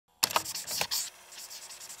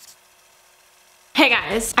Hey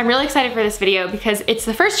guys, I'm really excited for this video because it's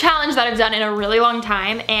the first challenge that I've done in a really long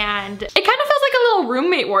time and it kind of feels like a little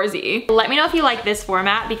roommate warsy. Let me know if you like this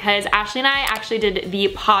format because Ashley and I actually did the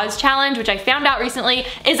pause challenge, which I found out recently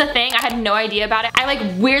is a thing. I had no idea about it. I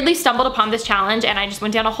like weirdly stumbled upon this challenge and I just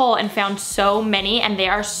went down a hole and found so many and they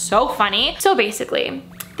are so funny. So basically,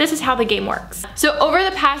 this is how the game works. So over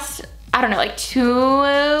the past, I don't know, like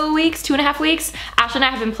 2.5 weeks, Ashley and I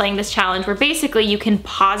have been playing this challenge where basically you can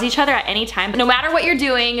pause each other at any time. No matter what you're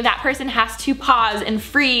doing, that person has to pause and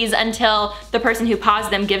freeze until the person who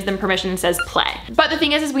paused them gives them permission and says play. But the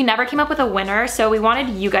thing is we never came up with a winner, so we wanted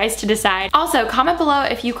you guys to decide. Also, comment below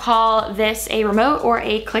if you call this a remote or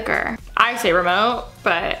a clicker. I say remote,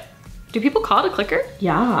 but do people call it a clicker?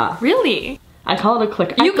 Yeah. Really? I call it a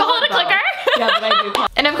clicker. You call it a clicker? Yeah, but I do call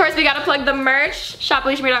it. And of course we gotta plug the merch,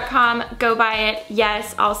 shop.AlishaMarie.com, go buy it.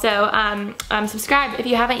 Yes, also subscribe if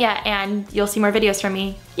you haven't yet and you'll see more videos from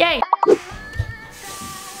me. Yay!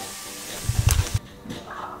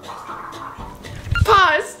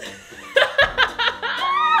 Pause.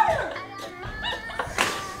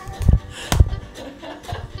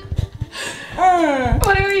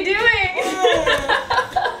 What are we doing?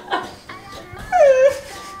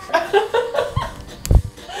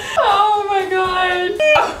 Oh my god.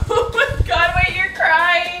 Oh my god, wait, you're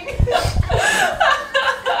crying.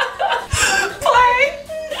 Play.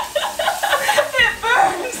 It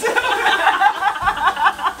burns.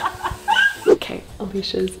 Okay,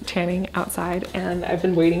 Alicia's tanning outside and I've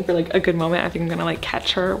been waiting for like a good moment. I think I'm gonna like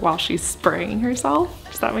catch her while she's spraying herself.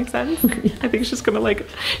 Does that make sense? I think she's gonna like,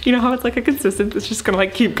 you know how it's like a consistent, it's just gonna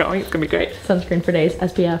like keep going. It's gonna be great. Sunscreen for days,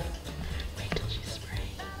 SPF. Wait till she's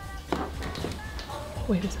spraying.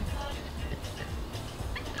 Wait a second.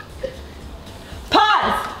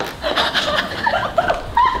 Pause!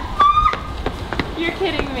 You're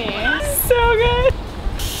kidding me. So good.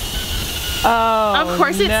 Oh, Of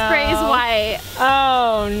course it sprays white.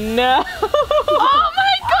 Oh no. Oh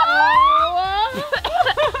my god!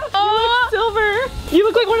 You look silver. You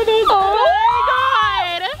look like one of those. Oh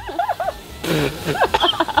my god!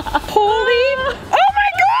 Holy. Oh my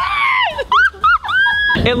god!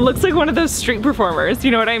 It looks like one of those street performers.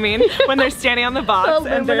 You know what I mean? When they're standing on the box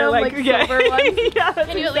and they're like, yeah. Yeah,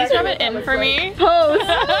 Can you at least rub it in for me? Pose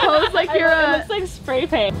like you're a. It looks like spray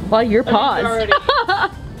paint. Well, you're paused.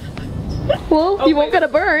 Well, you won't get a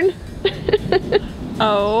burn.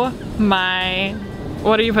 Oh my.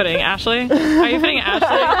 What are you putting, Ashley? Are you putting Ashley?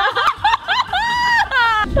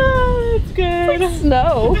 Oh, it's good. It's like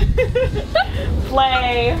snow.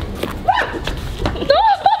 Play.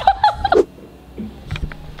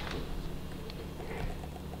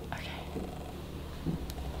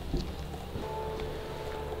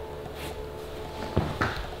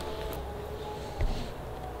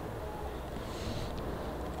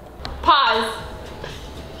 Pause.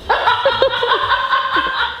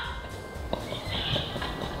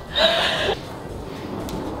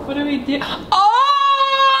 What do we do?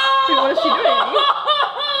 Oh! Wait, what is she doing?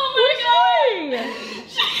 Oh my god!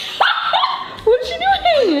 What is she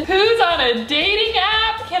doing? Who's on a dating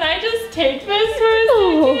app? Can I just take this for a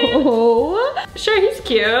second? Oh. Sure, he's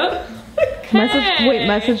cute.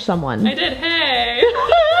 Message someone. I did, hey.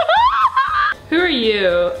 Who are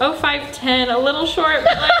you? Oh, 5'10", a little short,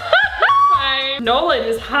 but like, fine. Nolan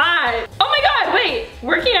is hot. Oh my god, wait,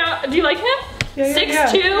 working out, do you like him? Yeah,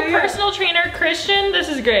 6'2", personal trainer, Christian, this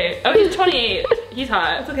is great. Oh, he's 28, he's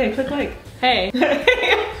hot. It's okay, click like. Hey.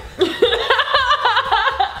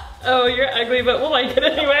 Oh, you're ugly, but we'll like it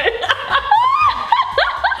anyway.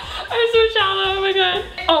 I'm so shallow, oh my god.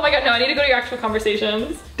 Oh my god, no, I need to go to your actual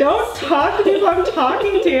conversations. Don't talk to people I'm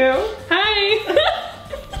talking to. Hi.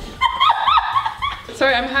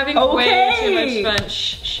 Sorry, I'm having way too much fun.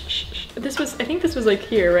 Shh, shh, shh, shh. This was, I think this was like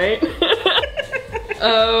here, right?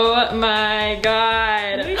 Oh my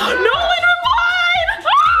god. Nolan replied!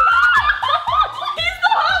 He's the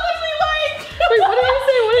hot one we like! Wait, what did you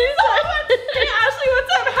say? What did you say? Hey Ashley,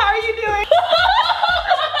 what's up? How are you doing?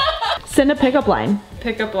 Send a pickup line.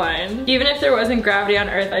 Pickup line. Even if there wasn't gravity on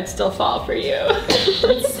Earth, I'd still fall for you.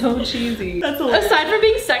 That's so cheesy. That's hilarious. Aside from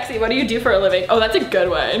being sexy, what do you do for a living? Oh, that's a good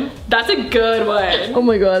one. That's a good one. Oh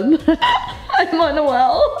my god. I'm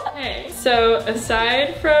unwell. Hey, so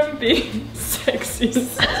aside from being sexy,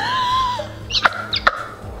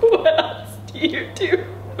 what else do you do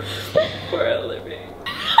for a living?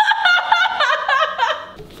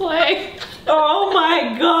 Play. Oh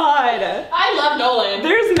my god. I love Nolan.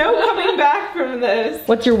 There's no coming back from this.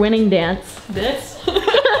 What's your winning dance? This?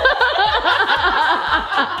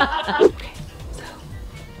 Okay, so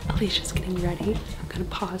Alicia's getting ready. I'm gonna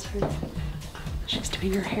pause her. She's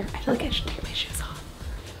doing her hair. I feel like I should take my shoes off.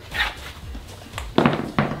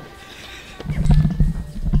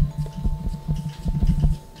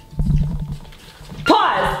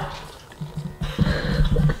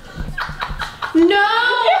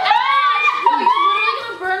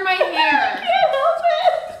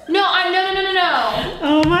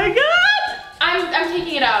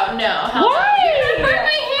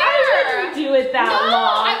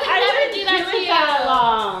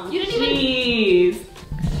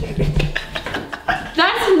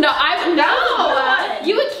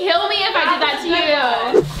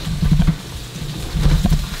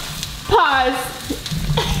 Pause.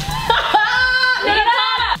 No.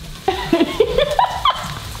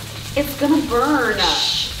 It's gonna burn.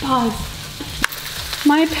 Pause.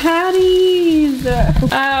 My patties.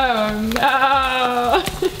 Oh no.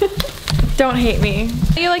 Don't hate me.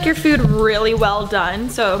 You like your food really well done,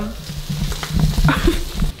 so.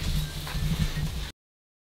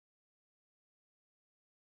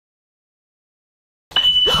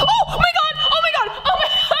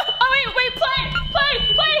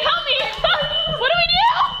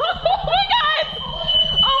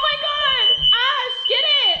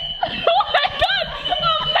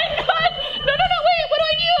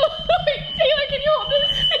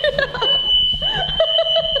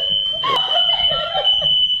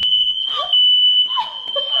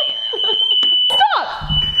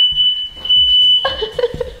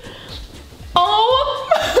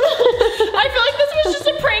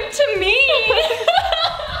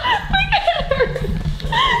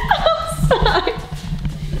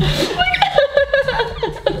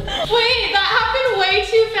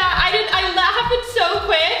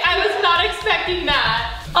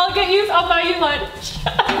 I'll get you, I'll buy you lunch. I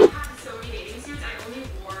have so many bathing suits, I only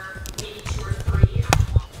wore maybe 2 or 3 at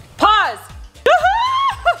once. Pause!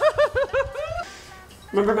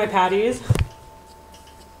 Remember my patties?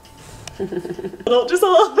 Just a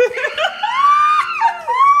little bit.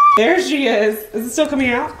 There she is. Is it still coming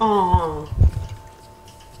out? Aww.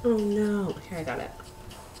 Oh no. Here, I got it.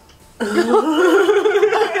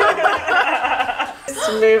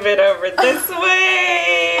 Just move it over this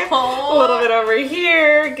way. A little bit over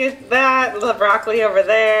here. Get that. The broccoli over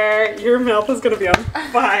there. Your mouth is gonna be on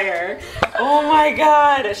fire. Oh my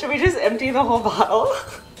god. Should we just empty the whole bottle?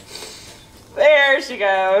 There she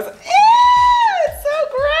goes. Ew, it's so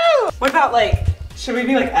gross. What about like, should we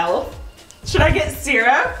be like Elf? Should I get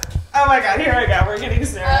syrup? Oh my god, here we go. We're getting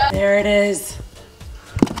syrup. There it is.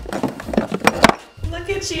 Look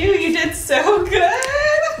at you. You did so good.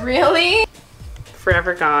 Really?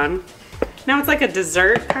 Forever gone. Now it's like a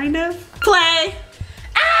dessert, kind of. Play.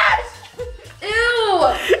 Ash! Ew!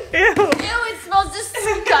 Ew. Ew, it smells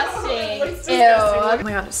disgusting. It looks Ew. disgusting. Oh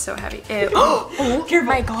my god, it's so heavy. Ew. Oh,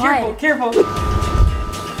 careful, my god. Careful, careful.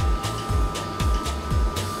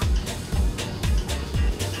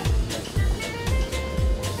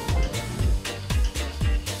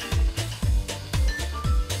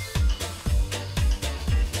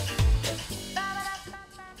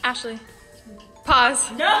 Ashley,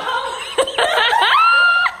 pause. No! I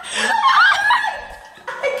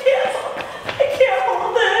can't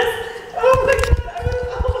hold this. Oh my god.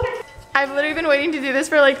 Oh my god. I've literally been waiting to do this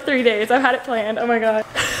for like 3 days. I've had it planned. Oh my god.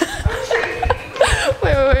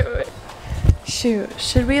 Wait. Shoot,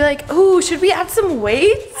 should we like, ooh, should we add some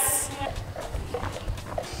weights?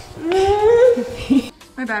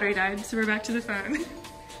 My battery died, so we're back to the phone.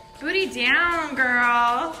 Booty down,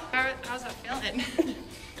 girl. How's that feeling?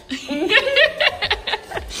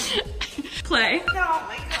 Play. Oh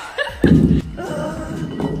my god.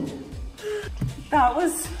 That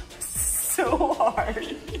was so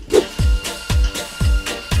hard.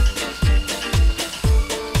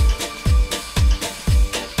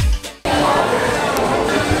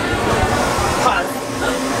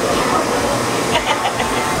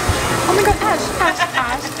 Oh my god, Ash.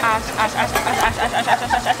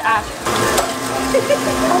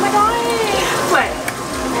 Oh my god. What?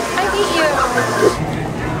 I hate you.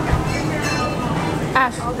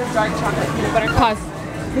 Ash. I'll go dark chocolate peanut butter. Pause.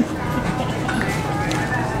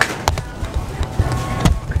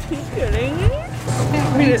 Are you kidding me?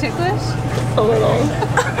 Are you ticklish? A little.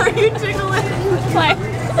 Are you ticklish? Play.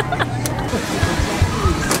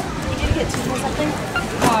 You need to get cheese or something?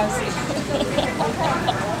 Pause.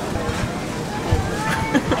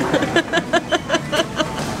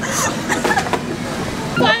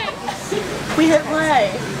 We hit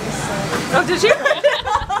play. Oh, did you?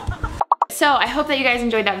 So I hope that you guys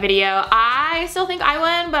enjoyed that video. I still think I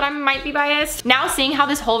won, but I might be biased. Now seeing how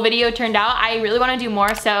this whole video turned out, I really want to do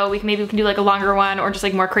more, so maybe we can do like a longer one or just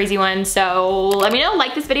like more crazy ones. So let me know,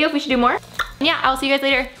 like this video if we should do more. And yeah, I'll see you guys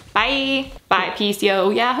later. Bye. Bye, peace, yo,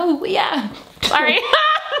 yahoo, yeah. Sorry.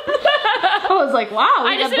 I was like, wow.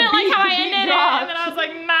 I just didn't like how I ended it, and then I was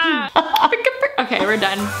like, nah. Okay, we're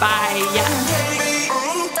done. Bye, yeah.